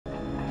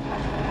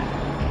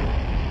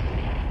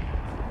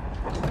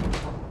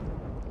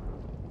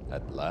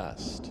at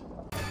last.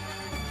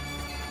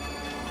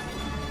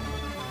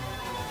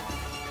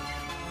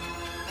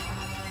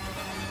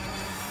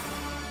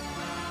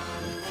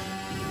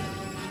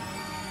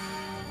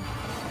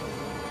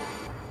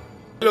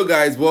 Hello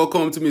guys,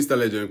 welcome to Mr.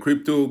 Legend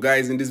Crypto.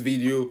 Guys, in this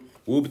video,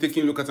 we'll be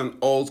taking a look at an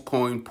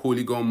altcoin,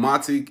 Polygon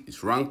Matic.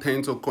 It's ranked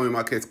 10th of coin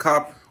market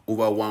cap.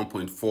 Over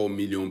 1.4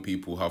 million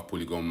people have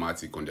Polygon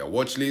Matic on their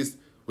watch list.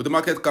 With a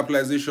market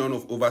capitalization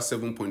of over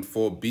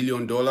 $7.4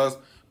 billion,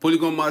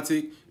 Polygon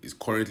Matic is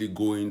currently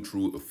going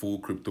through a full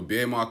crypto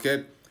bear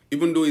market.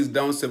 Even though it's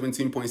down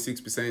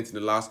 17.6% in the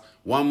last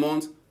 1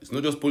 month, it's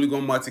not just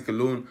Polygon Matic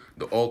alone.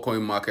 The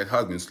altcoin market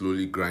has been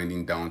slowly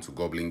grinding down to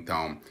gobbling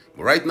town.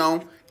 But right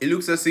now, it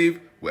looks as if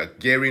we're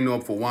gearing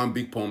up for one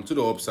big pump to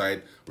the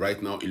upside.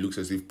 Right now, it looks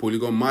as if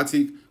Polygon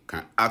Matic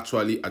can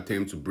actually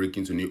attempt to break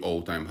into new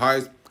all-time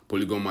highs.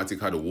 Polygon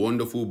Matic had a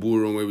wonderful bull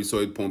run where we saw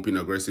it pumping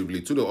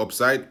aggressively to the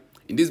upside.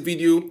 In this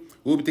video,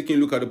 we'll be taking a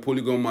look at the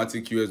Polygon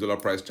Matic US dollar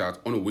price chart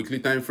on a weekly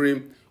time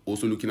frame.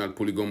 Also looking at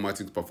Polygon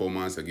Matic's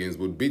performance against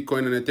both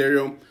Bitcoin and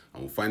Ethereum.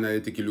 And we'll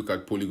finally take a look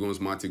at Polygon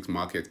Matic's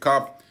market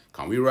cap.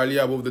 Can we rally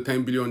above the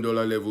 $10 billion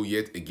level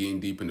yet again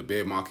deep in the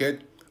bear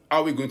market?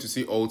 Are we going to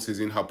see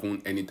Altseason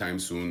happen anytime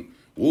soon?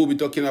 We'll be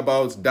talking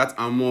about that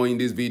and more in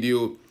this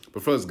video.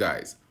 But first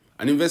guys,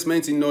 an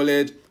investment in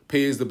knowledge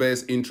pays the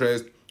best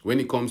interest. When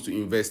it comes to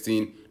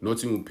investing,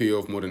 nothing will pay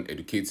off more than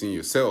educating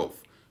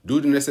yourself. Do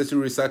the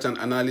necessary research and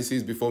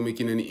analysis before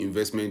making any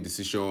investment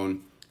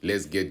decision.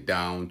 Let's get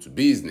down to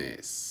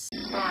business.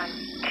 1, 2, 3,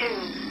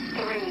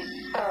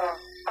 4, 5,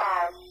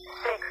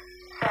 6,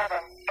 7,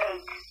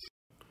 8.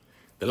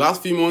 The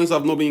last few months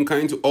have not been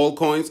kind to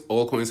altcoins.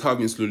 Altcoins have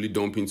been slowly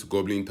dumping to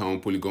gobbling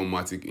town, Polygon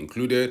Matic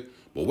included.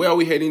 But where are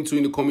we heading to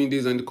in the coming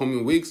days and the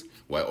coming weeks?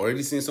 We're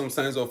already seeing some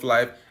signs of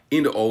life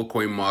in the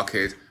altcoin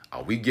market.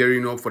 Are we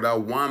gearing up for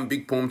that one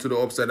big pump to the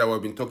upside that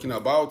we've been talking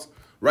about?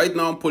 Right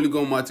now,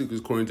 Polygon Matic is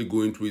currently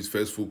going through its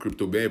first full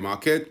crypto bear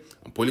market,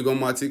 and Polygon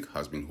Matic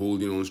has been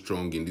holding on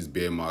strong in this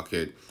bear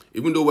market.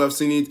 Even though we have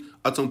seen it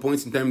at some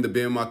point in time, the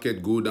bear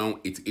market go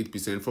down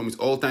 88% from its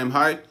all-time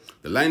high,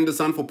 the line in the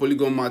sand for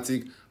Polygon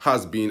Matic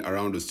has been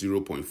around the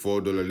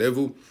 $0.4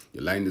 level.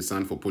 The line in the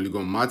sand for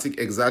Polygon Matic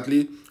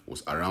exactly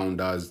was around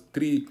that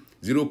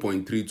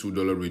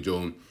 $0.32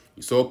 region.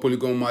 We saw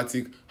Polygon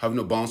Matic having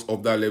a bounce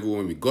off that level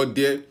when we got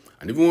there.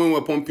 And even when we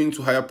were pumping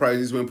to higher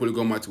prices, when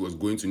Polygon Matic was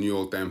going to new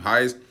all-time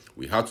highs,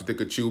 we had to take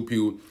a chill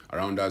pill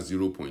around that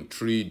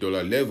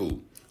 $0.3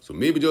 level. So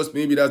maybe, just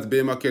maybe, that's the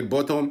bear market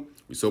bottom.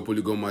 We saw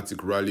Polygon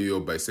Matic rally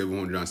up by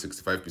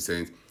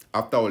 765%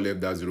 after we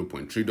left that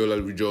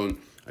 $0.3 region.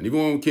 And even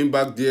when we came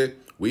back there,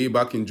 way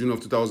back in June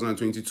of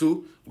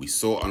 2022, we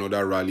saw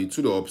another rally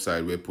to the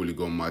upside where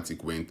Polygon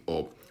Matic went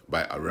up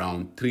by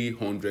around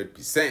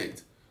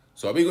 300%.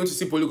 So are we going to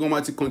see Polygon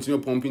Matic continue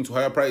pumping to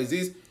higher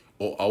prices?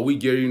 Or are we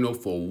gearing up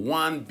for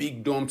one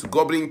big dump to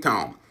gobbling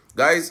town?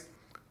 Guys,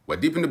 we're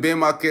deep in the bear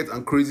market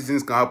and crazy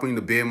things can happen in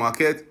the bear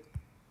market.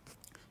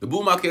 The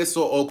bull market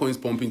saw all coins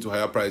pumping to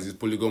higher prices.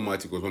 Polygon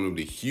Matic was one of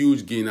the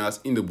huge gainers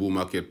in the bull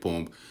market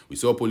pump. We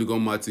saw Polygon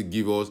Matic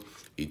give us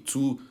a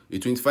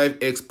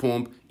 25x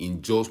pump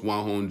in just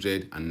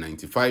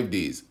 195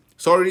 days.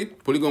 Sorry,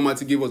 Polygon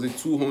Matic gave us a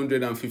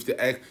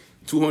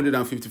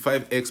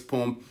 255x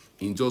pump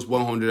in just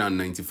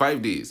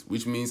 195 days,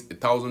 which means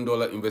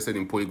 $1,000 invested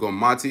in Polygon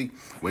Matic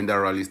when that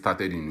rally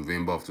started in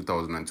November of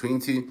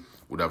 2020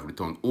 would have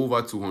returned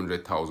over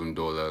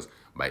 $200,000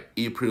 by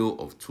April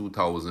of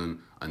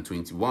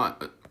 2021.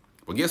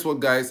 But guess what,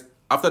 guys?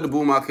 After the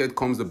bull market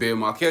comes the bear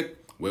market,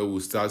 where we'll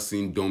start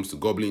seeing dumps to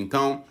gobbling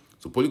town.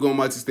 So Polygon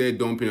Matic started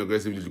dumping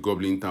aggressively to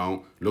gobbling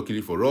town.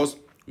 Luckily for us,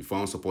 we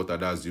found support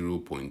at that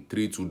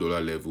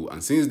 $0.32 level,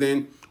 and since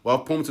then we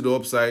have pumped to the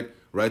upside.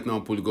 Right now,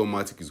 Polygon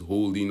Matic is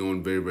holding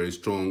on very, very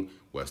strong.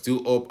 We're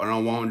still up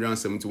around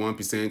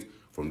 171%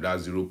 from that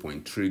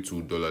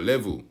 $0.32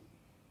 level.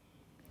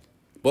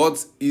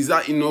 But is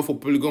that enough for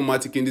Polygon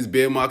Matic in this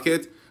bear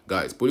market?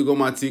 Guys, Polygon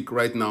Matic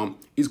right now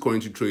is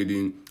currently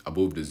trading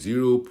above the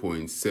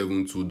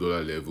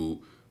 $0.72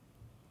 level.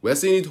 We're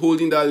seeing it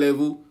holding that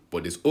level,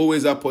 but there's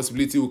always a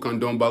possibility we can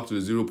dump back to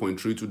the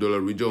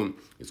 $0.32 region.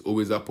 There's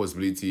always a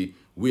possibility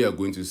we are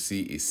going to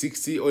see a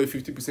 60 or a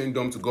 50%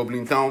 dump to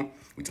gobbling town.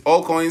 With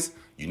altcoins,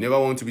 you never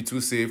want to be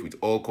too safe. With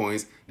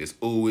altcoins, there's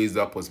always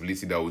that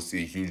possibility that we'll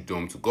see a huge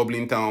dump to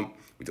gobbling town.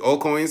 With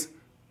altcoins,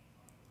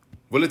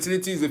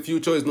 volatility is the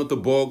future, it's not a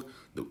bug.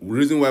 The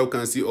reason why we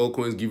can see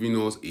altcoins giving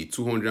us a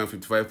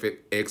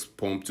 255x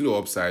pump to the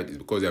upside is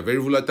because they are very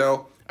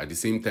volatile. At the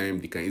same time,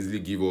 they can easily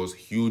give us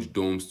huge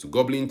dumps to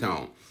gobbling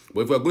town.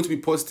 But if we're going to be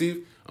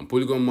positive and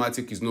Polygon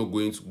Matic is not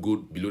going to go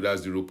below that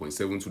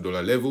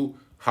 $0.72 level,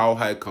 how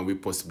high can we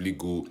possibly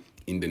go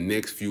in the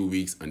next few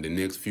weeks and the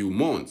next few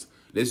months?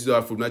 Let's use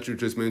our Fibonacci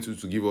retracement tool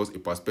to give us a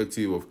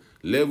perspective of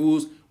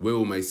levels where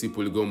we might see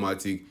Polygon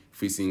Matic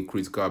facing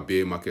critical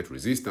bear market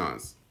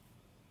resistance.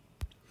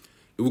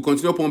 If we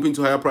continue pumping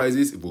to higher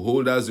prices, if we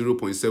hold that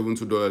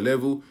 $0.72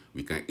 level,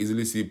 we can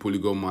easily see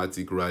Polygon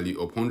Matic rally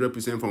up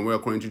 100% from where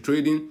we're currently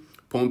trading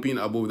pumping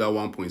above that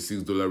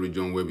 $1.6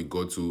 region where we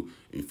got to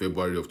in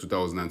February of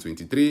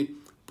 2023.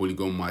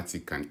 Polygon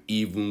Matic can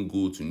even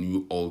go to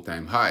new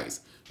all-time highs.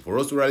 For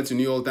us to rally to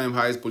new all-time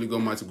highs,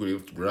 Polygon Matic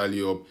will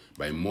rally up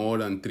by more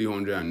than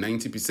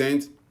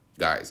 390%.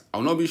 Guys,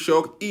 I'll not be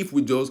shocked if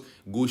we just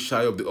go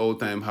shy of the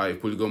all-time high.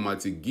 Polygon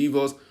Matic give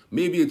us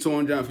maybe a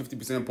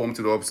 250% pump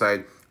to the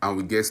upside and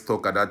we get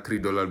stuck at that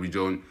 $3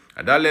 region.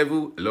 At that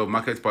level, a lot of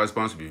market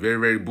participants will be very,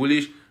 very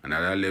bullish. And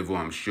at that level,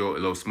 I'm sure a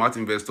lot of smart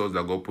investors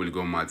that got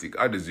Polygon Matic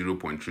at the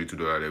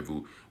 $0.32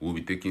 level will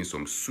be taking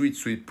some sweet,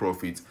 sweet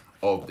profits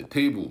off the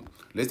table.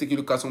 Let's take a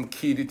look at some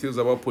key details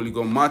about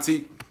Polygon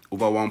Matic.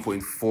 Over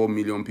 1.4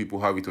 million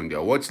people have it on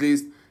their watch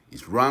list.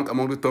 It's ranked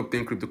among the top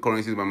 10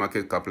 cryptocurrencies by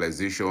market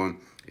capitalization.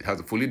 It has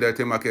a fully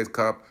diluted market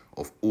cap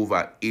of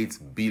over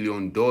 $8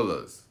 billion.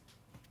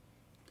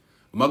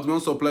 A maximum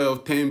supply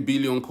of 10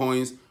 billion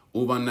coins,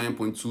 over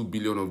 9.2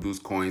 billion of those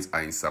coins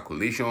are in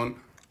circulation.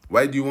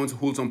 Why do you want to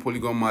hold some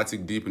Polygon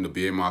Matic deep in the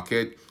bear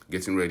market?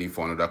 Getting ready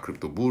for another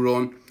crypto bull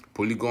run.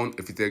 Polygon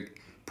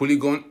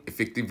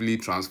effectively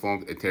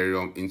transformed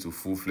Ethereum into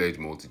full-fledged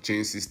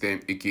multi-chain system,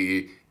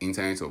 aka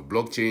Internet of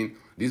Blockchain.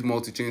 This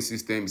multi-chain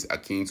system is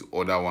akin to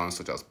other ones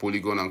such as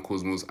Polygon and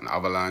Cosmos and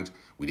Avalanche,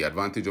 with the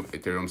advantage of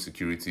Ethereum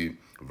security,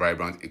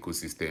 vibrant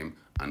ecosystem,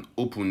 and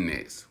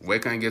openness. Where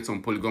can you get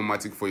some Polygon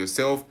Matic for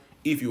yourself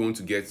if you want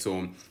to get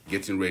some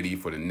getting ready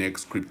for the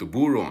next crypto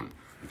bull run?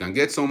 You can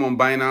get some on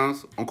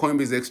Binance, on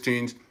Coinbase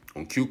Exchange,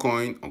 on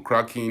KuCoin, on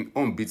Kraken,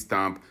 on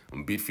Bitstamp,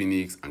 on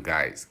Bitfinex, and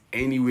guys,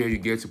 anywhere you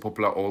get your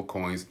popular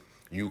altcoins,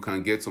 you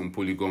can get some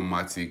Polygon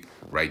Matic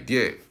right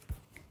there.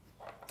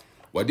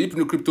 We're deep in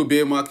the crypto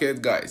bear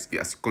market, guys.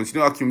 As you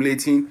continue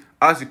accumulating,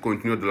 as you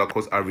continue dollar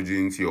cost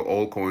averaging into your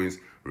altcoins,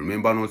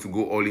 remember not to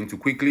go all in too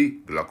quickly.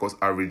 Dollar cost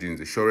averaging is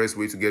the surest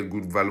way to get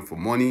good value for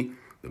money.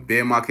 The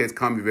bear market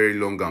can be very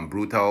long and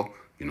brutal.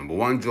 Your number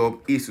one job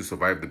is to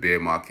survive the bear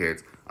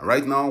market. And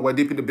right now, we're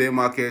deep in the bear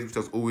market, which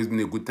has always been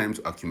a good time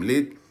to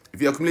accumulate.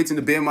 If you accumulate in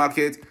the bear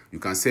market, you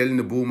can sell in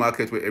the bull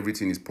market where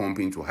everything is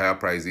pumping to higher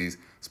prices.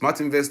 Smart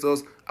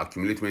investors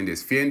accumulate when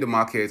there's fear in the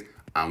market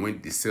and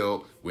when they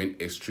sell when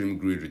extreme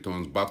greed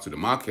returns back to the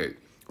market.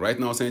 Right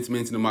now,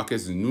 sentiment in the market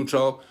is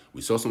neutral.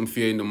 We saw some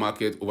fear in the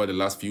market over the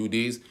last few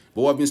days,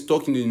 but we've been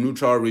stuck in the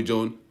neutral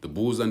region. The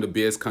bulls and the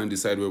bears can't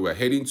decide where we're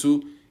heading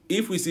to.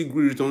 If we see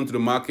greed return to the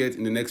market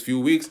in the next few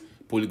weeks,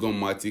 Polygon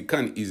Matic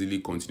can easily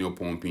continue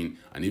pumping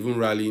and even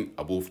rallying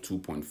above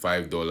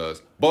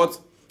 $2.5. But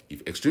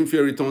if extreme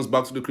fear returns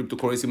back to the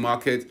cryptocurrency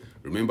market,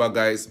 remember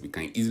guys, we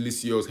can easily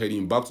see us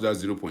heading back to that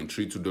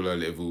 $0.32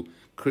 level.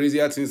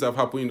 Crazier things have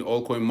happened in the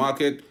altcoin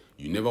market.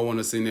 You never want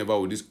to say never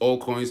with these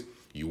altcoins.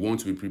 You want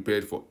to be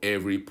prepared for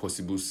every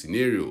possible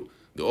scenario.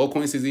 The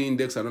altcoin season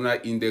index,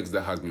 another index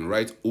that has been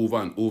right over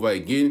and over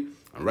again.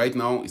 And right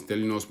now, it's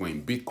telling us we're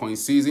in Bitcoin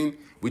season,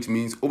 which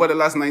means over the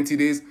last 90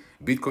 days,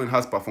 Bitcoin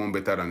has performed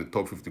better than the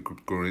top 50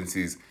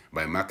 cryptocurrencies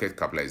by market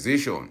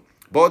capitalization.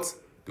 But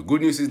the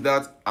good news is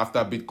that after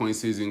Bitcoin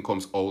season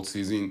comes alt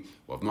season.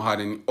 We have not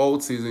had any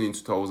alt season in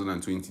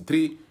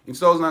 2023. In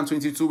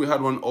 2022, we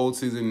had one alt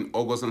season in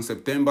August and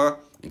September.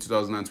 In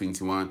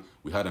 2021,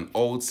 we had an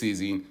alt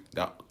season,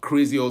 that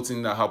crazy alt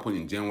season that happened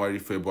in January,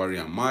 February,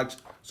 and March.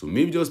 So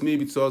maybe, just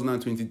maybe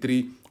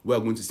 2023, we are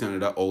going to see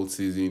another alt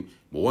season.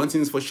 But one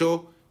thing is for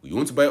sure, we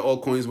want to buy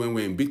altcoins when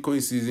we're in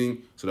Bitcoin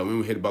season, so that when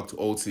we head back to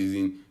alt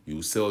season, you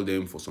will sell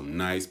them for some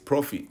nice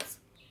profits.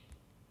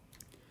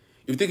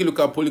 If you take a look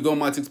at Polygon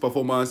Matic's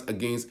performance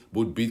against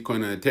both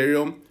Bitcoin and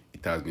Ethereum,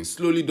 it has been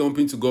slowly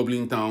dumping to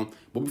Goblin Town.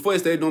 But before it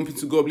started dumping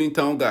to Goblin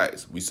Town,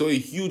 guys, we saw a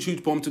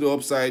huge pump to the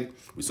upside.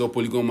 We saw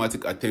Polygon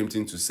Matic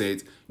attempting to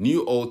set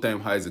new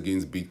all-time highs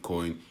against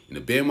Bitcoin. In the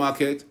bear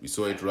market, we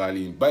saw it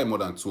rallying by more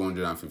than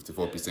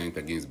 254%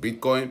 against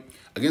Bitcoin.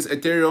 Against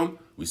Ethereum,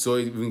 we saw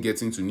it even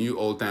getting to new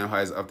all-time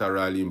highs after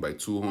rallying by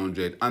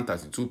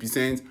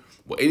 232%.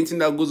 But anything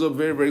that goes up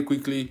very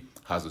quickly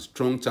has a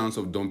strong chance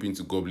of dumping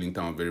to Goblin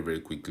Town very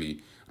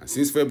quickly. And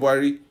since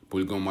February,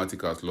 Polygon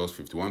Matic has lost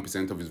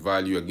 51% of its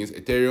value against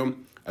Ethereum.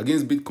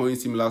 Against Bitcoin,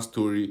 similar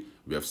story,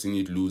 we have seen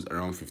it lose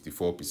around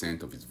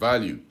 54% of its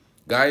value.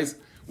 Guys,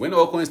 when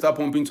altcoins start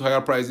pumping to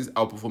higher prices,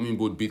 outperforming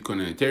both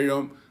Bitcoin and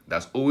Ethereum,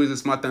 that's always a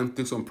smart time to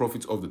take some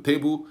profits off the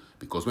table,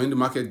 because when the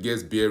market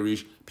gets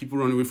bearish, people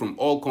run away from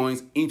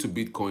altcoins into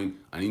Bitcoin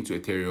and into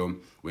Ethereum.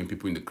 When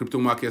people in the crypto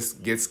markets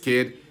get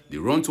scared, they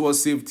run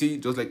towards safety,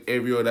 just like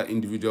every other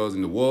individuals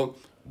in the world.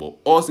 But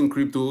us in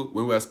crypto,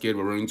 when we are scared,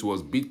 we're running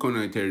towards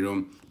Bitcoin and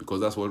Ethereum,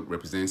 because that's what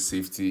represents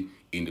safety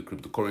in the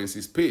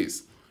cryptocurrency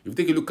space. If you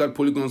take a look at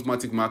Polygon's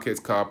Matic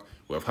market cap,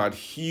 we have had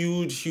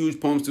huge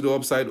pumps to the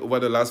upside over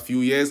the last few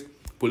years.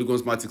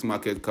 Polygon's Matic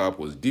market cap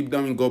was deep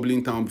down in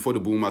Goblin Town before the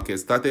bull market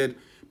started.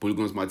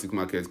 Polygon's Matic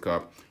market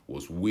cap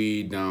was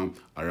way down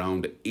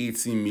around the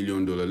 $18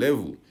 million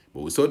level.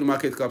 But we saw the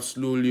market cap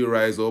slowly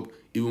rise up,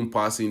 even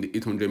passing the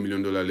 $800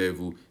 million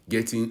level,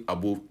 getting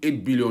above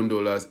 $8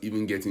 billion,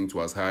 even getting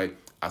to as high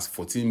as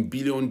 $14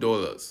 billion.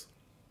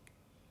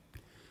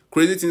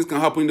 Crazy things can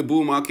happen in the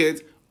bull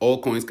market.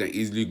 All coins can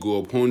easily go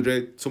up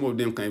 100. Some of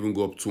them can even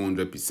go up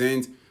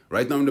 200%.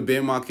 Right now in the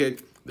bear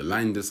market, The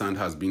line in the sand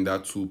has been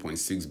that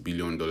 $2.6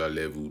 billion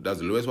level. That's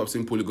the lowest we've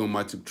seen Polygon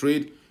Matic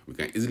trade. We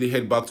can easily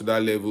head back to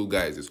that level,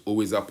 guys. There's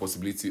always that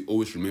possibility.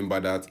 Always remember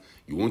that.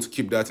 You want to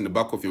keep that in the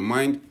back of your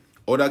mind.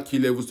 Other key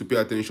levels to pay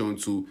attention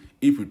to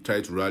if we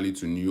try to rally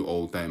to new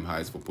all-time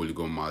highs for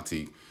Polygon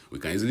Matic. We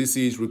can easily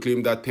see it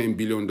reclaim that $10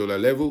 billion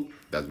level.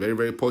 That's very,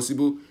 very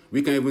possible.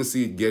 We can even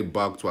see it get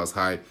back to as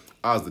high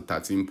as the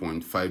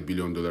 $13.5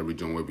 billion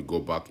region where we go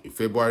back in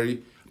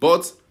February.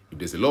 But if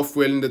there's a lot of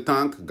fuel in the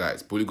tank,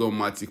 guys, Polygon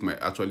Matic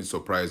might actually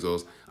surprise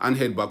us and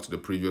head back to the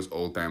previous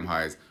all-time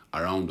highs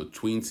around the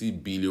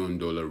 $20 billion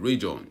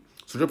region.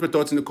 So drop your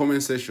thoughts in the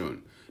comment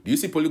section. Do you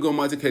see Polygon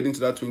Matic heading to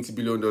that $20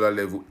 billion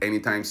level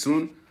anytime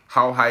soon?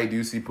 How high do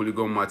you see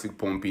Polygon Matic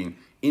pumping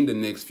in the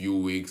next few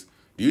weeks?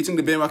 Do you think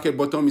the bear market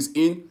bottom is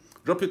in?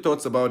 Drop your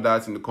thoughts about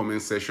that in the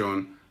comment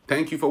section.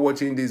 Thank you for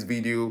watching this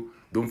video.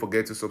 Don't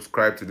forget to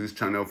subscribe to this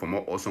channel for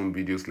more awesome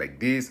videos like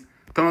this.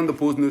 Turn on the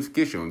post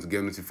notifications to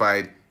get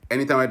notified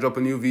anytime I drop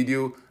a new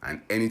video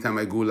and anytime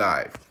I go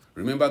live.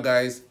 Remember,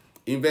 guys,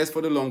 invest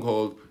for the long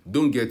haul.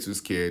 Don't get too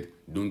scared.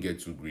 Don't get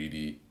too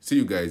greedy. See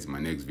you guys in my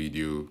next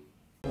video.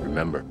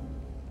 Remember,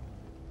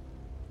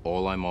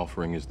 all I'm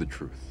offering is the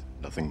truth,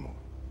 nothing more.